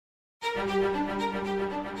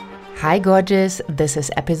Hi, gorgeous. This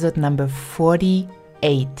is episode number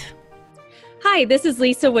 48. Hi, this is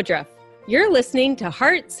Lisa Woodruff. You're listening to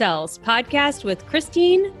Heart Sells podcast with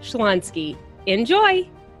Christine Schlonsky. Enjoy.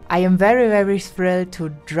 I am very, very thrilled to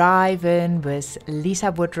dive in with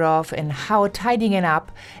Lisa Woodruff and how tidying it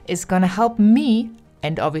up is going to help me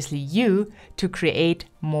and obviously you to create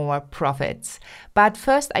more profits. But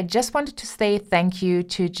first, I just wanted to say thank you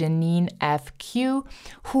to Janine FQ,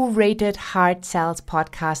 who rated Heart Sells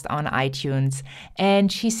podcast on iTunes.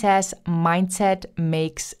 And she says, mindset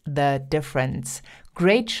makes the difference.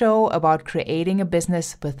 Great show about creating a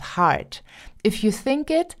business with heart. If you think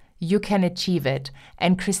it, you can achieve it.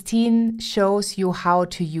 And Christine shows you how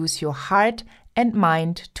to use your heart and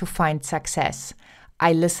mind to find success.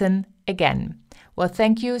 I listen again. Well,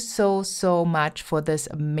 thank you so much for this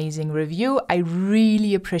amazing review. I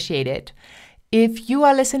really appreciate it. If you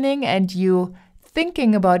are listening and you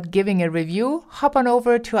thinking about giving a review, hop on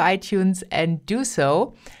over to iTunes and do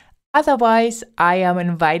so. Otherwise, I am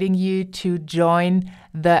inviting you to join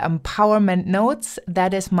the Empowerment Notes.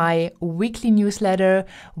 That is my weekly newsletter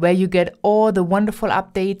where you get all the wonderful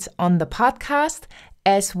updates on the podcast,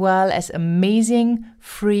 as well as amazing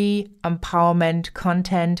free empowerment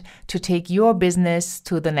content to take your business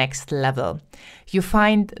to the next level. You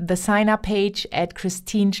find the sign-up page at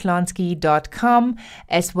christineschlonsky.com,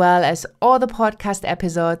 as well as all the podcast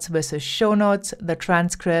episodes with the show notes, the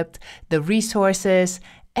transcript, the resources,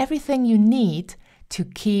 everything you need to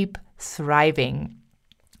keep thriving.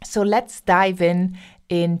 So let's dive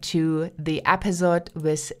into the episode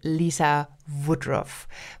with Lisa Woodruff.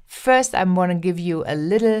 First, I want to give you a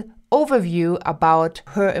little overview about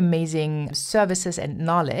her amazing services and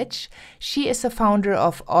knowledge. She is the founder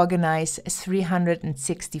of Organize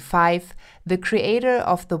 365, the creator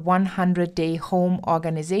of the 100-day home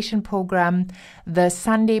organization program, the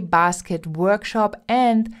Sunday Basket Workshop,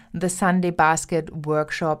 and the Sunday Basket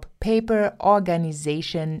Workshop paper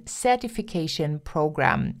organization certification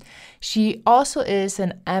program. She also is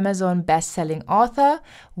an Amazon best-selling author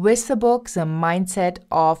with the book The Mindset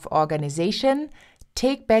of Organization,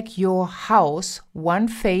 Take Back Your House One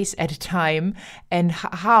Phase at a Time, and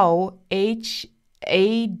how ADHD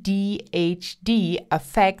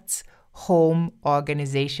affects home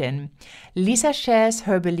organization. Lisa shares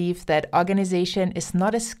her belief that organization is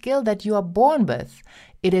not a skill that you are born with.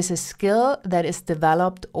 It is a skill that is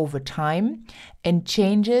developed over time and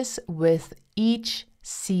changes with each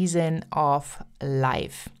season of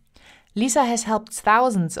life. Lisa has helped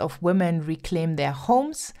thousands of women reclaim their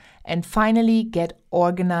homes and finally get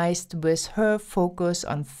organized with her focus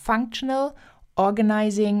on functional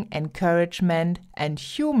organizing, encouragement, and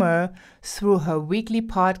humor through her weekly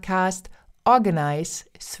podcast, Organize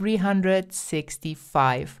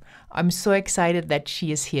 365. I'm so excited that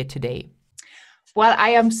she is here today. Well, I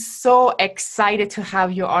am so excited to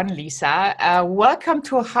have you on, Lisa. Welcome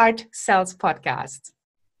to Heart Sells podcast.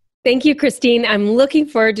 Thank you, Christine. I'm looking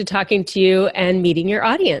forward to talking to you and meeting your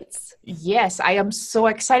audience. Yes, I am so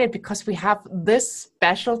excited because we have this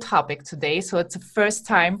special topic today. So it's the first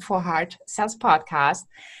time for Heart Sells podcast,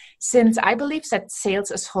 since I believe that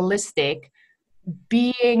sales is holistic,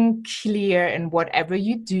 being clear in whatever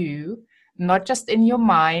you do, not just in your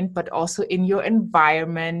mind, but also in your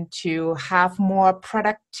environment to have more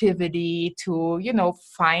productivity, to,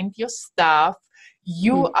 find your stuff.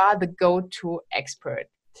 You are the go-to expert.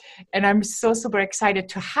 And I'm so super excited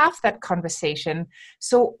to have that conversation.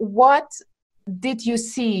 So what did you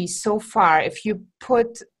see so far if you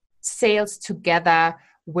put sales together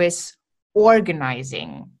with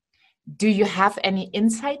organizing? Do you have any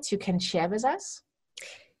insights you can share with us?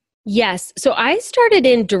 Yes. So I started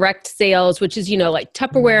in direct sales, which is, like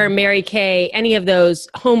Tupperware, Mary Kay, any of those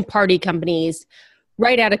home party companies,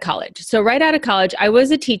 right out of college. So right out of college, I was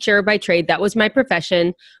a teacher by trade. That was my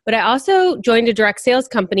profession. But I also joined a direct sales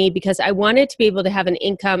company because I wanted to be able to have an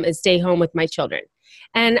income and stay home with my children.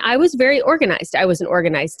 And I was very organized. I was an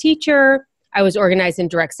organized teacher. I was organized in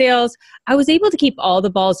direct sales. I was able to keep all the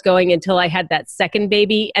balls going until I had that second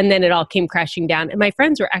baby, and then it all came crashing down. And my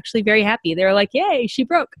friends were actually very happy. They were like, yay, she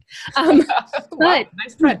broke. Wow,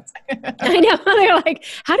 nice friends. I know. They're like,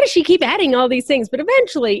 how does she keep adding all these things? But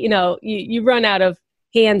eventually, you run out of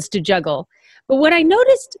hands to juggle. But what I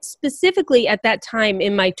noticed specifically at that time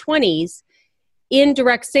in my 20s in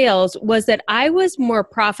direct sales was that I was more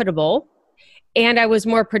profitable and I was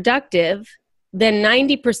more productive than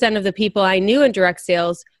 90% of the people I knew in direct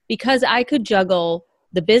sales because I could juggle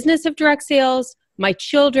the business of direct sales, my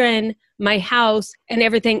children, my house, and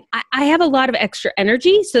everything. I have a lot of extra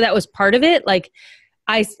energy, so that was part of it. Like,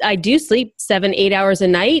 I do sleep 7, 8 hours a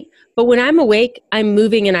night, but when I'm awake, I'm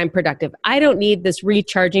moving and I'm productive. I don't need this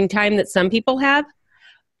recharging time that some people have.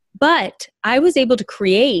 But I was able to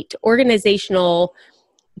create organizational,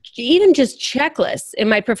 even just checklists in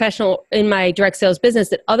my direct sales business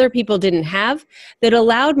that other people didn't have, that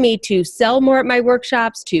allowed me to sell more at my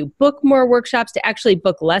workshops, to book more workshops, to actually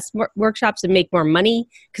book less workshops and make more money,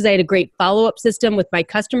 because I had a great follow-up system with my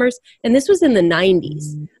customers. And this was in the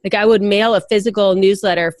 90s. Like, I would mail a physical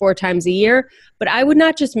newsletter 4 times a year, but I would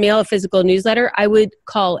not just mail a physical newsletter. I would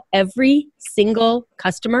call every single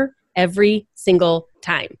customer every single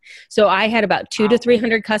time. So I had about 200 to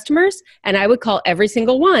 300 customers, and I would call every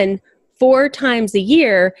single one 4 times a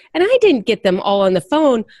year. And I didn't get them all on the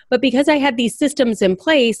phone, but because I had these systems in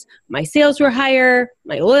place, my sales were higher,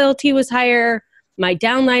 my loyalty was higher, my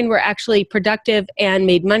downline were actually productive and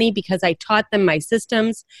made money because I taught them my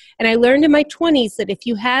systems. And I learned in my 20s that if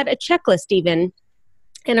you had a checklist even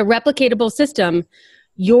and a replicatable system,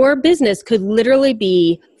 your business could literally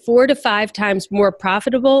be 4 to 5 times more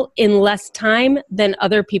profitable in less time than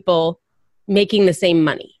other people making the same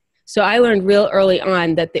money. So I learned real early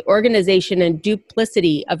on that the organization and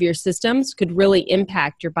duplicity of your systems could really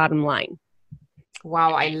impact your bottom line.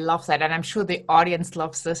 Wow, I love that. And I'm sure the audience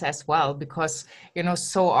loves this as well, because,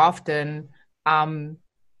 so often,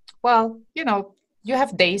 you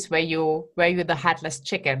have days where you're the headless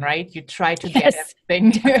chicken, right? You try to get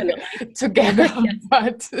everything together,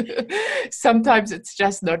 but sometimes it's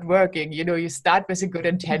just not working. You start with a good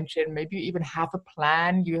intention. Maybe you even have a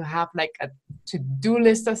plan. You have like a to-do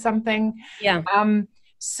list or something. Yeah.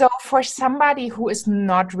 So for somebody who is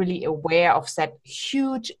not really aware of that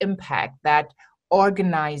huge impact that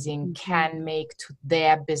organizing can make to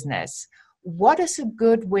their business, what is a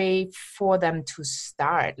good way for them to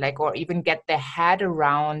start, or even get their head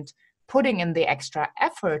around putting in the extra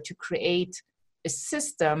effort to create a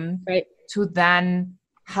system to then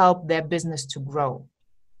help their business to grow?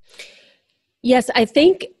 Yes, I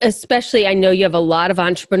think especially, I know you have a lot of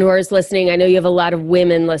entrepreneurs listening. I know you have a lot of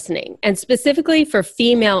women listening. And specifically for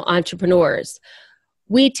female entrepreneurs,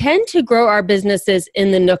 we tend to grow our businesses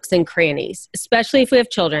in the nooks and crannies, especially if we have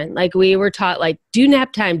children. Like, we were taught, do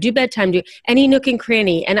nap time, do bedtime, do any nook and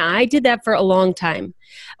cranny. And I did that for a long time.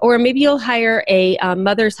 Or maybe you'll hire a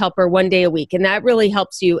mother's helper 1 day a week, and that really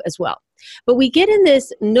helps you as well. But we get in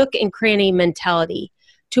this nook and cranny mentality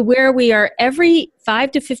to where we are every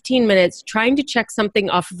 5 to 15 minutes trying to check something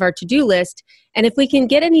off of our to-do list. And if we can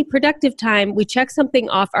get any productive time, we check something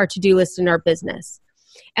off our to-do list in our business.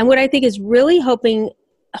 And what I think is really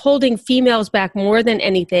holding females back more than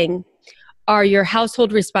anything are your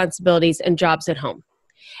household responsibilities and jobs at home.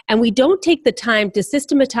 And we don't take the time to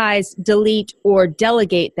systematize, delete, or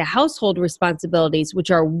delegate the household responsibilities, which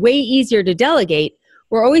are way easier to delegate.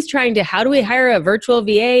 We're always trying to, how do we hire a virtual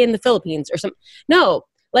VA in the Philippines or something? No,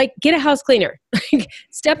 get a house cleaner.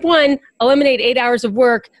 Step 1, eliminate 8 hours of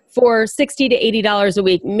work for $60 to $80 a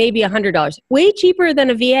week, maybe $100. Way cheaper than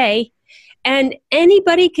a VA. And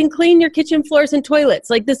anybody can clean your kitchen floors and toilets.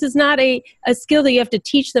 This is not a skill that you have to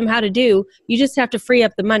teach them how to do. You just have to free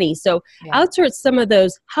up the money. So outsource some of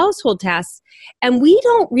those household tasks. And we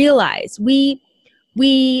don't realize we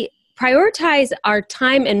prioritize our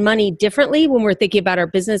time and money differently when we're thinking about our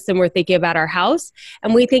business than we're thinking about our house.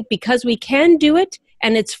 And we think because we can do it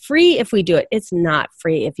and it's free if we do it. It's not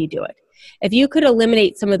free if you do it. If you could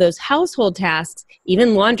eliminate some of those household tasks,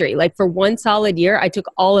 even laundry, for 1 solid year, I took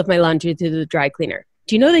all of my laundry to the dry cleaner.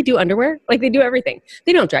 Do you know they do underwear? They do everything.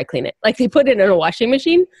 They don't dry clean it. They put it in a washing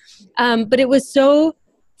machine. But it was so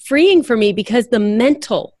freeing for me because the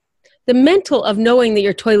mental of knowing that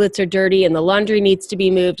your toilets are dirty and the laundry needs to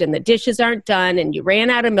be moved and the dishes aren't done and you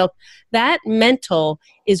ran out of milk, that mental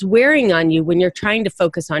is wearing on you when you're trying to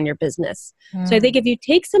focus on your business. So I think if you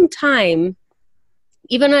take some time,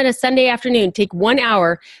 even on a Sunday afternoon, take 1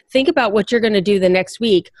 hour, think about what you're going to do the next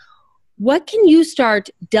week. What can you start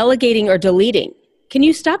delegating or deleting? Can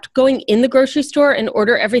you stop going in the grocery store and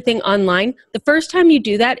order everything online? The first time you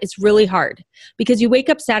do that, it's really hard because you wake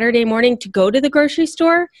up Saturday morning to go to the grocery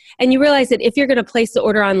store and you realize that if you're going to place the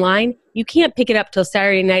order online, you can't pick it up till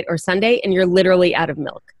Saturday night or Sunday and you're literally out of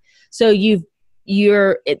milk. So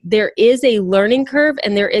there is a learning curve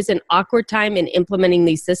and there is an awkward time in implementing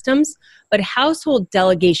these systems, but household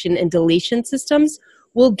delegation and deletion systems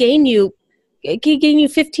will gain you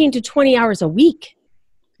 15 to 20 hours a week.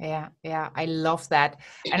 Yeah, I love that.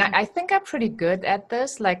 And I think I'm pretty good at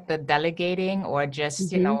this, the delegating or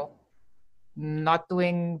just, not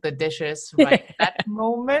doing the dishes right at that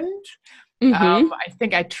moment. I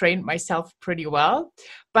think I trained myself pretty well.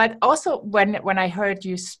 But also when I heard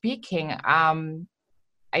you speaking,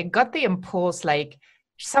 I got the impulse,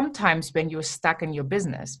 sometimes when you're stuck in your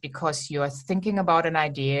business because you're thinking about an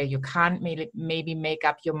idea, you can't maybe make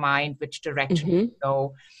up your mind which direction to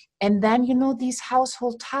go. And then, these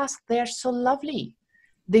household tasks, they're so lovely.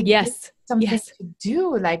 They give something to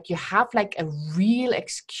do. Like you have like a real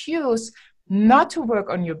excuse not to work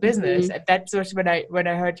on your business. And that's just when I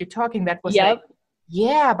heard you talking, that was like,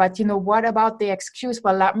 yeah, but what about the excuse?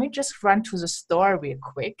 Well, let me just run to the store real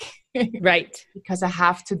quick. Right. Because I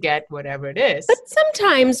have to get whatever it is. But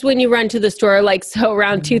sometimes when you run to the store, like so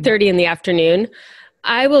around 2:30 in the afternoon,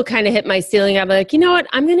 I will kind of hit my ceiling. I'm like, you know what?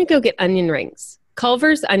 I'm going to go get onion rings.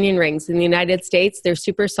 Culver's onion rings in the United States, they're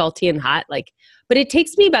super salty and hot. But it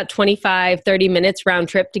takes me about 25, 30 minutes round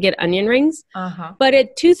trip to get onion rings. But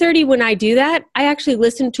at 2:30 when I do that, I actually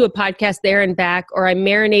listen to a podcast there and back, or I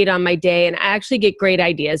marinate on my day and I actually get great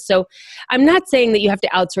ideas. So I'm not saying that you have to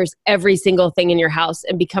outsource every single thing in your house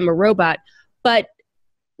and become a robot, but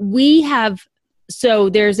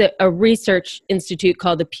there's a research institute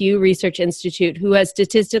called the Pew Research Institute who has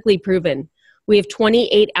statistically proven we have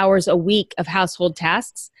 28 hours a week of household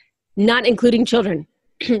tasks, not including children.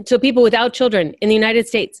 So people without children in the United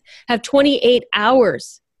States have 28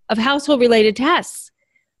 hours of household-related tasks.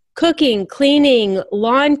 Cooking, cleaning,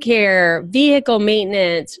 lawn care, vehicle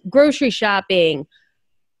maintenance, grocery shopping,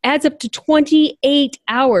 adds up to 28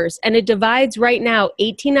 hours. And it divides right now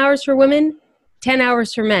 18 hours for women, 10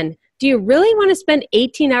 hours for men. Do you really want to spend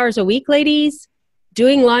 18 hours a week, ladies,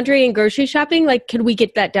 doing laundry and grocery shopping? Could we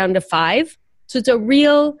get that down to 5? So it's a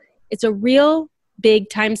real big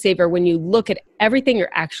time saver when you look at everything you're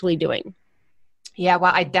actually doing. Yeah,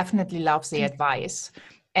 well, I definitely love the advice.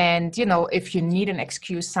 And, if you need an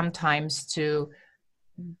excuse sometimes to,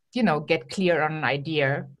 get clear on an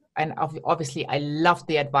idea, and obviously I love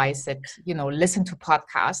the advice that, listen to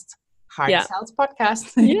podcasts, Hard Sells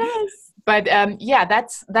podcast. Yes. But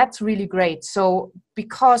that's really great. So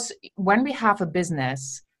because when we have a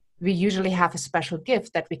business, we usually have a special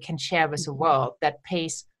gift that we can share with the world that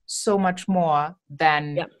pays so much more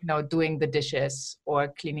than doing the dishes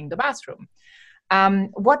or cleaning the bathroom.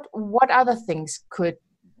 What other things could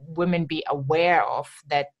women be aware of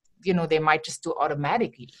that they might just do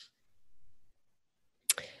automatically?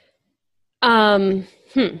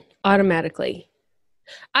 Automatically.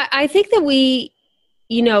 I think that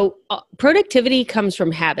productivity comes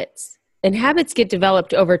from habits. And habits get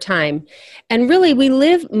developed over time. And really, we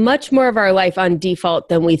live much more of our life on default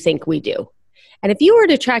than we think we do. And if you were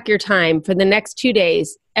to track your time for the next 2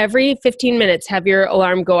 days, every 15 minutes, have your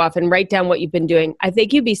alarm go off and write down what you've been doing, I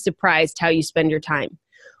think you'd be surprised how you spend your time.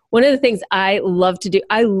 One of the things I love to do,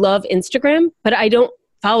 I love Instagram, but I don't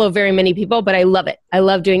follow very many people, but I love it. I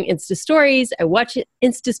love doing Insta stories. I watch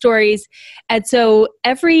Insta stories. And so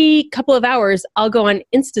every couple of hours, I'll go on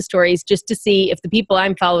Insta stories just to see if the people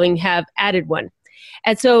I'm following have added one.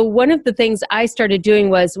 And so one of the things I started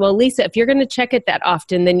doing was, well, Lisa, if you're going to check it that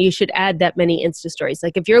often, then you should add that many Insta stories.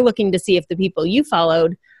 If you're looking to see if the people you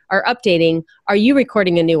followed are updating, are you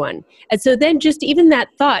recording a new one? And so then just even that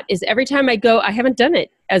thought is every time I go, I haven't done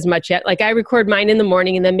it as much yet. I record mine in the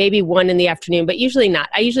morning and then maybe one in the afternoon, but usually not.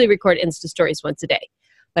 I usually record Insta stories once a day,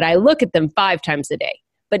 but I look at them 5 times a day.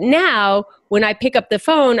 But now when I pick up the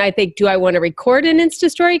phone, I think, do I want to record an Insta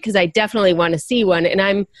story? Because I definitely want to see one. And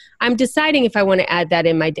I'm deciding if I want to add that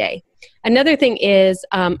in my day. Another thing is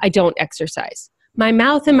I don't exercise. My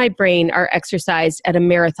mouth and my brain are exercised at a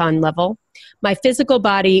marathon level. My physical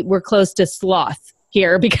body, we're close to sloth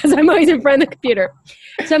here because I'm always in front of the computer.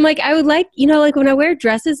 So I'm I would like when I wear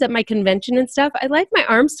dresses at my convention and stuff, I like my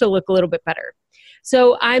arms to look a little bit better.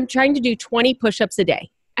 So I'm trying to do 20 push-ups a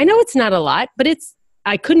day. I know it's not a lot, but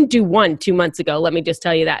I couldn't do one 2 months ago. Let me just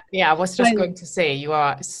tell you that. Yeah, I was just going to say, you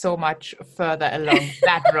are so much further along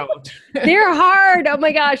that road. They're hard. Oh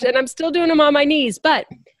my gosh. And I'm still doing them on my knees, but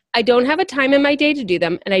I don't have a time in my day to do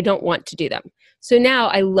them and I don't want to do them. So now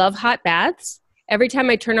I love hot baths. Every time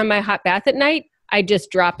I turn on my hot bath at night, I just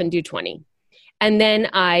drop and do 20. And then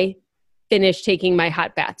I finish taking my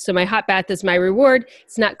hot bath. So my hot bath is my reward.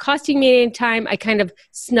 It's not costing me any time. I kind of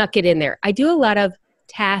snuck it in there. I do a lot of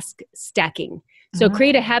task stacking. So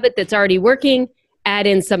create a habit that's already working, add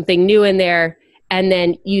in something new in there, and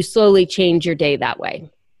then you slowly change your day that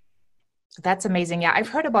way. That's amazing. Yeah, I've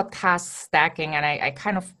heard about task stacking and I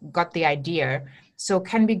kind of got the idea. So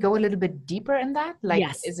can we go a little bit deeper in that?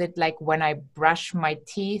 Yes. Is it when I brush my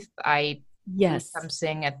teeth, I do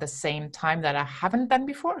something at the same time that I haven't done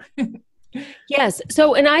before? Yes.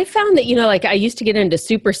 So, and I found that, like I used to get into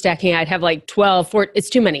super stacking. I'd have like 12, 14, it's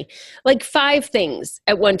too many, like 5 things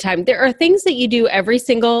at one time. There are things that you do every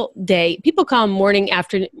single day. People call them morning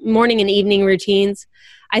and evening routines.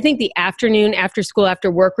 I think the afternoon, after school, after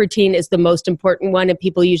work routine is the most important one. And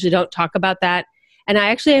people usually don't talk about that. And I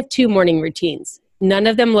actually have 2 morning routines. None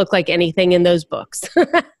of them look like anything in those books.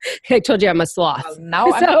 I told you I'm a sloth. Well,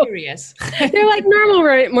 now I'm curious. They're like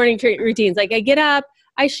normal morning routines. Like I get up,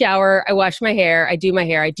 I shower, I wash my hair, I do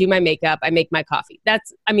my makeup, I make my coffee.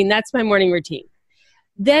 That's my morning routine.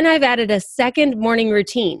 Then I've added a second morning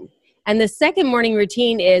routine. And the second morning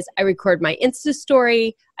routine is I record my Insta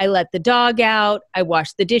story, I let the dog out, I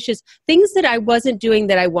wash the dishes, things that I wasn't doing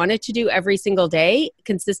that I wanted to do every single day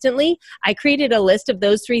consistently. I created a list of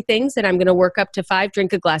those 3 things that I'm going to work up to 5.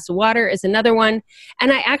 Drink a glass of water is another one.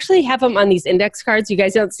 And I actually have them on these index cards. You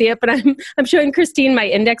guys don't see it, but I'm showing Christine my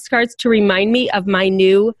index cards to remind me of my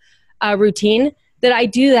new routine, that I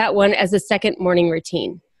do that one as a second morning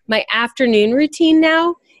routine. My afternoon routine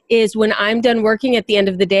now is when I'm done working at the end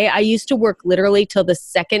of the day. I used to work literally till the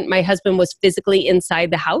second my husband was physically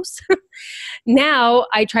inside the house. Now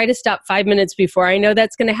I try to stop 5 minutes before I know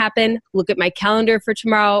that's going to happen, look at my calendar for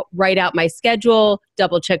tomorrow, write out my schedule,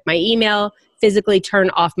 double check my email, physically turn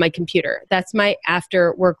off my computer. That's my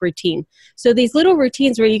after work routine. So these little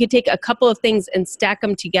routines where you could take a couple of things and stack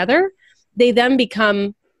them together, they then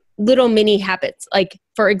become little mini habits. Like,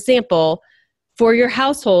 for example, for your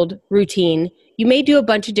household routine, you may do a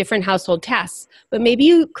bunch of different household tasks, but maybe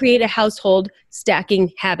you create a household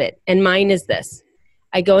stacking habit. And mine is this.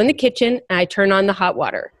 I go in the kitchen and I turn on the hot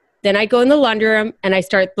water. Then I go in the laundry room and I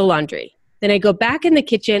start the laundry. Then I go back in the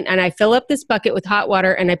kitchen and I fill up this bucket with hot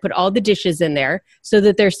water and I put all the dishes in there so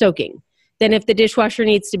that they're soaking. Then if the dishwasher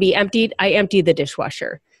needs to be emptied, I empty the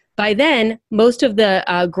dishwasher. By then, most of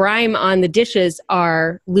the grime on the dishes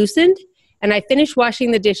are loosened, and I finish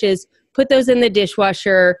washing the dishes, put those in the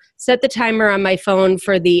dishwasher, set the timer on my phone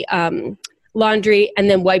for the laundry, and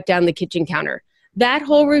then wipe down the kitchen counter. That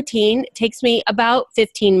whole routine takes me about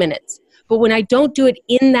 15 minutes. But when I don't do it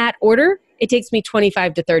in that order, it takes me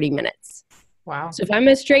 25 to 30 minutes. Wow. So if I'm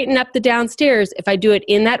going to straighten up the downstairs, if I do it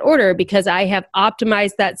in that order, because I have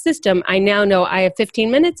optimized that system, I now know I have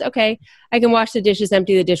 15 minutes. Okay, I can wash the dishes,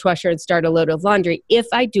 empty the dishwasher, and start a load of laundry if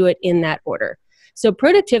I do it in that order. So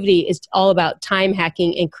productivity is all about time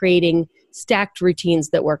hacking and creating stacked routines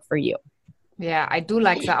that work for you. Yeah, I do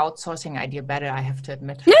like the outsourcing idea better, I have to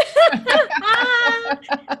admit.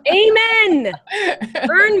 Amen.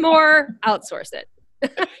 Earn more, outsource it.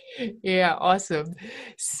 Yeah, awesome.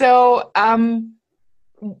 So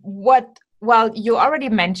you already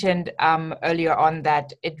mentioned earlier on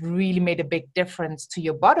that it really made a big difference to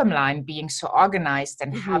your bottom line being so organized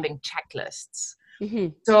and having checklists.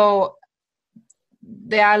 So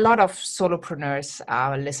there are a lot of solopreneurs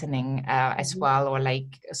listening as well, or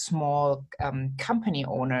like small company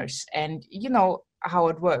owners. And you know how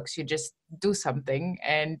it works. You just do something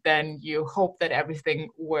and then you hope that everything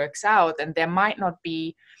works out. And there might not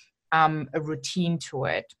be a routine to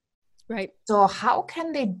it. Right. So how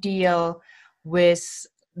can they deal with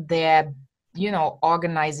their,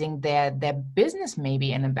 organizing their business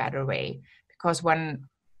maybe in a better way? Because when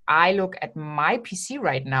I look at my PC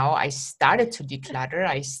right now, I started to declutter.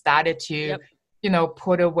 I started to,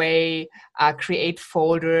 put away, create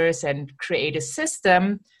folders and create a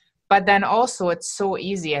system. But then also it's so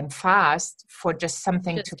easy and fast for just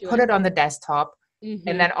something to put it on the desktop.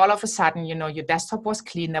 And then all of a sudden, your desktop was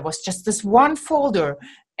clean. There was just this one folder.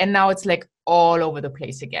 And now it's like all over the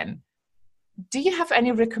place again. Do you have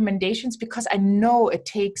any recommendations? Because I know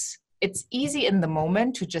it's easy in the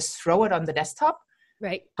moment to just throw it on the desktop.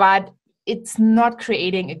 Right. But it's not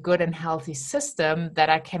creating a good and healthy system that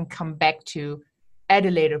I can come back to at a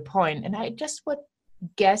later point. And I just would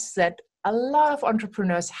guess that a lot of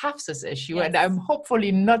entrepreneurs have this issue, and I'm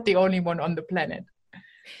hopefully not the only one on the planet.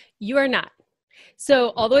 You are not. So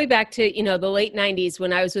all the way back to, the late 90s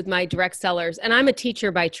when I was with my direct sellers, and I'm a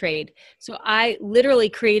teacher by trade. So I literally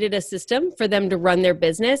created a system for them to run their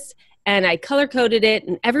business, and I color coded it,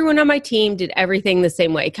 and everyone on my team did everything the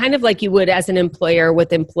same way, kind of like you would as an employer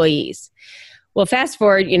with employees. Well, fast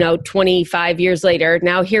forward, 25 years later,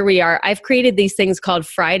 now here we are. I've created these things called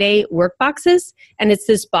Friday work boxes, and it's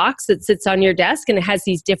this box that sits on your desk, and it has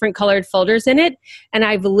these different colored folders in it. And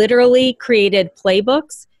I've literally created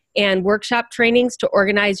playbooks and workshop trainings to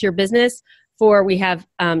organize your business we have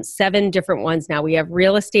 7 different ones now. We have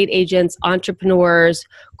real estate agents, entrepreneurs,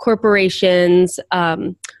 corporations,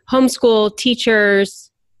 homeschool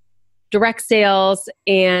teachers, direct sales,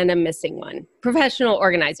 and I'm missing one, professional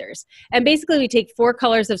organizers. And basically we take 4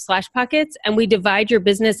 colors of Slash Pockets and we divide your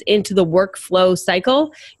business into the workflow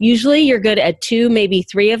cycle. Usually you're good at 2, maybe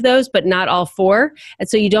 3 of those, but not all 4. And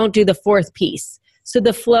so you don't do the 4th piece. So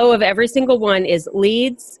the flow of every single one is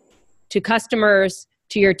leads to customers,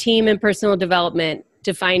 to your team and personal development,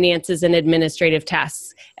 to finances and administrative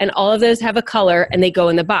tasks. And all of those have a color and they go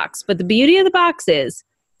in the box. But the beauty of the box is,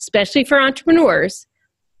 especially for entrepreneurs,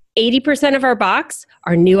 80% of our box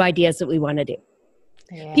are new ideas that we want to do.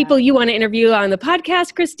 Yeah. People you want to interview on the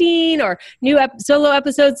podcast, Christine, or new solo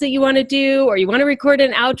episodes that you want to do, or you want to record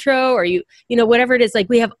an outro, or you know, whatever it is. Like,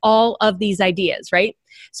 we have all of these ideas, right?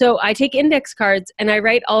 So I take index cards and I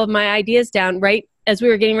write all of my ideas down, right? As we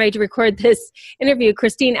were getting ready to record this interview,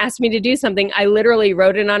 Christine asked me to do something. I literally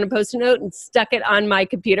wrote it on a Post-it note and stuck it on my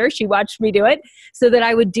computer. She watched me do it so that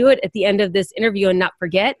I would do it at the end of this interview and not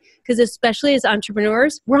forget. Because especially as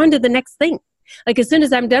entrepreneurs, we're on to the next thing. Like, as soon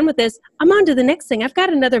as I'm done with this, I'm on to the next thing. I've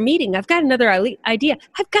got another meeting. I've got another idea.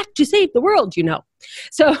 I've got to save the world, you know.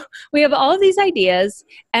 So we have all of these ideas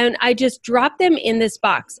and I just drop them in this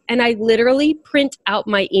box and I literally print out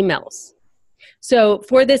my emails. So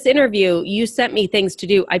for this interview, you sent me things to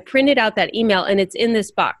do. I printed out that email and it's in this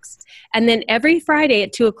box. And then every Friday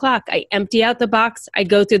at 2:00, I empty out the box. I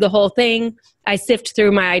go through the whole thing. I sift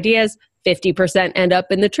through my ideas. 50% end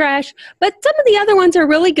up in the trash, but some of the other ones are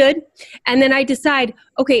really good. And then I decide,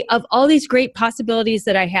 okay, of all these great possibilities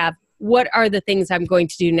that I have, what are the things I'm going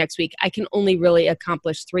to do next week? I can only really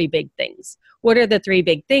accomplish 3 big things. What are the 3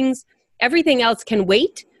 big things? Everything else can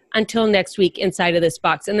wait until next week inside of this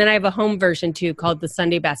box. And then I have a home version too called the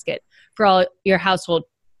Sunday Basket for all your household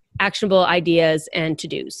actionable ideas and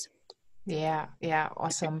to-dos. Yeah,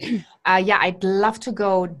 awesome. I'd love to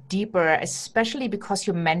go deeper, especially because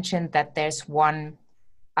you mentioned that there's one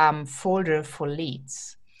folder for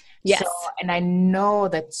leads. Yes. So, and I know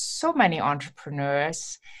that so many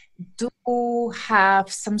entrepreneurs do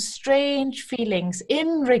have some strange feelings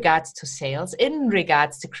in regards to sales, in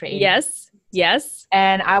regards to creating. Yes.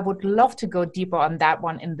 And I would love to go deeper on that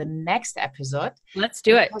one in the next episode. Let's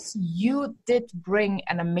do it. Because you did bring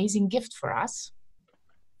an amazing gift for us.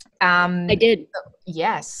 I did.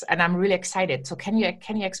 Yes, and I'm really excited. So can you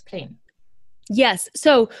explain? Yes.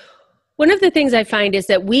 So one of the things I find is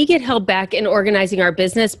that we get held back in organizing our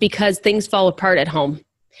business because things fall apart at home.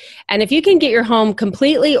 And if you can get your home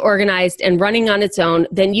completely organized and running on its own,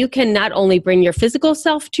 then you can not only bring your physical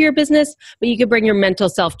self to your business, but you can bring your mental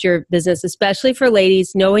self to your business, especially for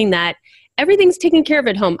ladies, knowing that everything's taken care of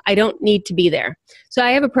at home. I don't need to be there. So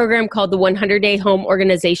I have a program called the 100-Day Home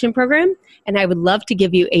Organization Program, and I would love to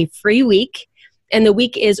give you a free week. And the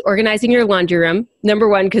week is organizing your laundry room. Number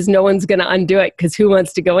 1, because no one's going to undo it, because who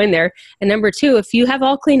wants to go in there? And number 2, if you have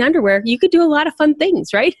all clean underwear, you could do a lot of fun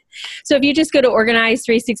things, right? So if you just go to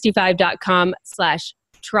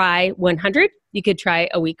organize365.com/try100, you could try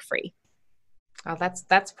a week free. Oh,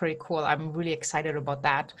 that's pretty cool. I'm really excited about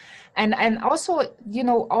that. And also, you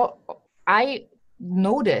know, I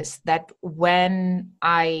noticed that when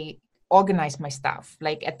I organize my stuff,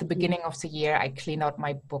 like at the beginning of the year, I clean out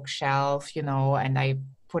my bookshelf, you know, and I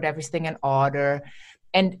put everything in order,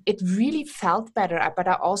 and it really felt better. But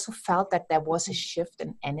I also felt that there was a shift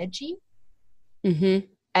in energy. Mm-hmm.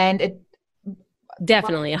 And it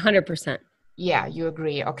definitely 100%. Yeah, you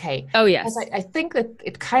agree. Okay. Oh, yes. Because I think that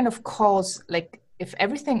it kind of calls, like, if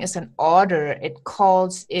everything is in order, it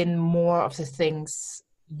calls in more of the things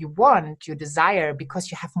you want, you desire, because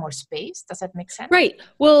you have more space. Does that make sense? Right.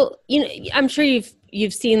 Well, you know, I'm sure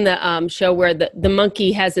you've seen the show where the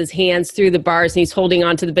monkey has his hands through the bars and he's holding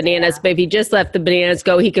on to the bananas, but if he just let the bananas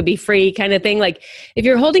go, he could be free, kind of thing. Like, if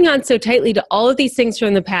you're holding on so tightly to all of these things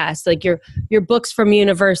from the past, like your books from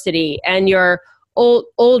university and your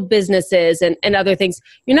old businesses and other things,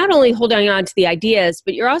 you're not only holding on to the ideas,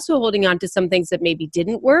 but you're also holding on to some things that maybe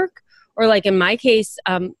didn't work. Or like in my case,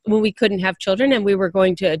 when we couldn't have children and we were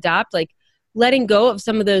going to adopt, like, letting go of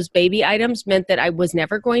some of those baby items meant that I was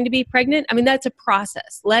never going to be pregnant. I mean, that's a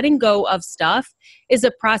process. Letting go of stuff is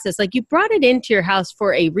a process. Like, you brought it into your house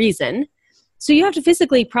for a reason. So you have to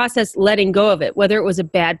physically process letting go of it, whether it was a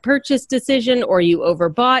bad purchase decision or you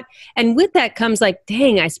overbought. And with that comes like,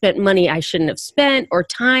 dang, I spent money I shouldn't have spent, or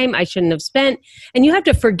time I shouldn't have spent. And you have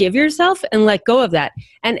to forgive yourself and let go of that.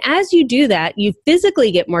 And as you do that, you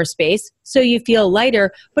physically get more space, so you feel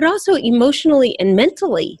lighter, but also emotionally and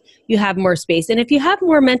mentally you have more space. And if you have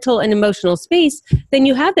more mental and emotional space, then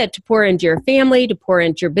you have that to pour into your family, to pour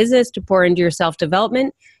into your business, to pour into your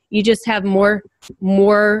self-development. You just have more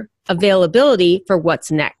availability for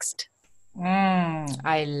what's next.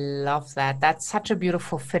 I love that. That's such a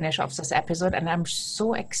beautiful finish of this episode. And I'm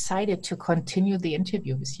so excited to continue the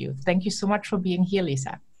interview with you. Thank you so much for being here,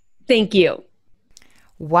 Lisa. Thank you.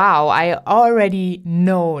 Wow, I already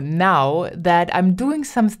know now that I'm doing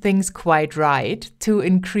some things quite right to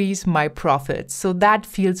increase my profits. So that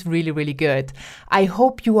feels really, really good. I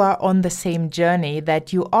hope you are on the same journey,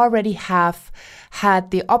 that you already have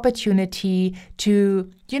had the opportunity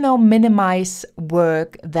to, minimize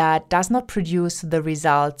work that does not produce the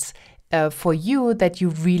results for you that you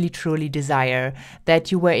really truly desire,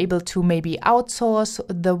 that you were able to maybe outsource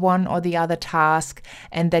the one or the other task,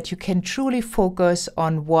 and that you can truly focus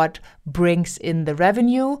on what brings in the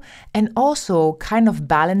revenue, and also kind of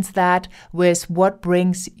balance that with what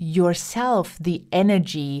brings yourself the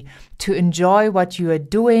energy to enjoy what you are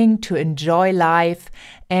doing, to enjoy life.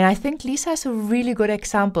 And I think Lisa is a really good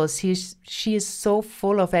example. She is so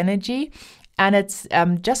full of energy. And it's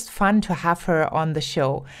just fun to have her on the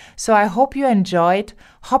show. So I hope you enjoyed.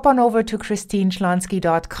 Hop on over to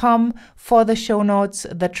christineschlonski.com for the show notes,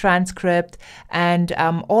 the transcript, and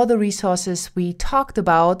all the resources we talked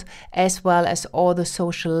about, as well as all the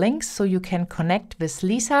social links so you can connect with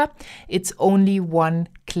Lisa. It's only one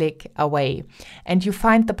click away. And you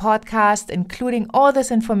find the podcast, including all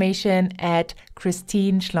this information, at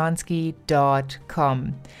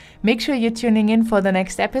christineschlonski.com. Make sure you're tuning in for the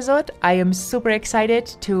next episode. I am super excited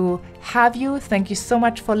to have you. Thank you so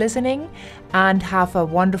much for listening, and have a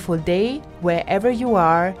wonderful day wherever you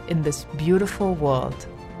are in this beautiful world.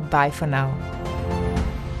 Bye for now.